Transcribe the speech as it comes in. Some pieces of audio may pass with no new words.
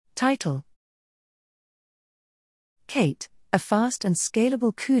Title: CATE, a fast and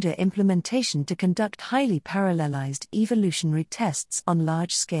scalable CUDA implementation to conduct highly parallelized evolutionary tests on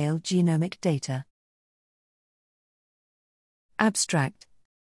large-scale genomic data. Abstract: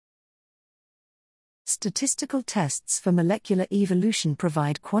 Statistical tests for molecular evolution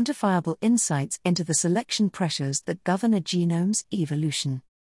provide quantifiable insights into the selection pressures that govern a genome's evolution.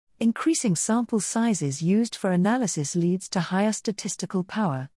 Increasing sample sizes used for analysis leads to higher statistical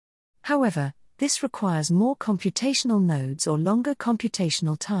power. However, this requires more computational nodes or longer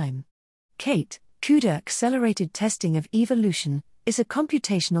computational time. CATE, CUDA Accelerated Testing of Evolution, is a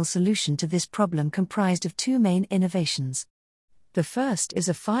computational solution to this problem comprised of two main innovations. The first is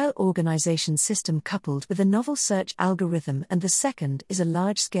a file organization system coupled with a novel search algorithm, and the second is a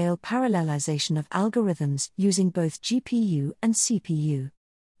large-scale parallelization of algorithms using both GPU and CPU.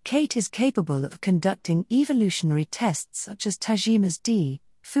 CATE is capable of conducting evolutionary tests such as Tajima's D,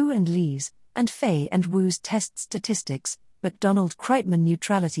 Fu and Li's, and Fei and Wu's test statistics, McDonald-Kreitman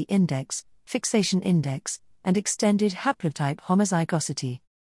neutrality index, fixation index, and extended haplotype homozygosity.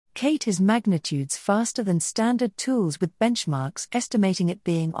 CATE is magnitudes faster than standard tools, with benchmarks estimating it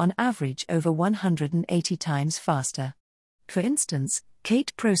being on average over 180 times faster. For instance,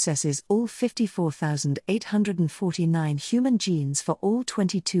 CATE processes all 54,849 human genes for all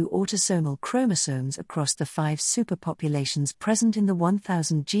 22 autosomal chromosomes across the 5 superpopulations present in the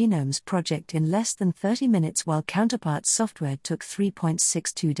 1000 Genomes project in less than 30 minutes, while counterpart software took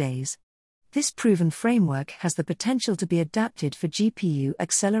 3.62 days. This proven framework has the potential to be adapted for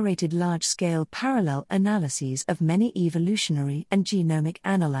GPU-accelerated large-scale parallel analyses of many evolutionary and genomic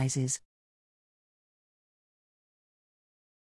analyses.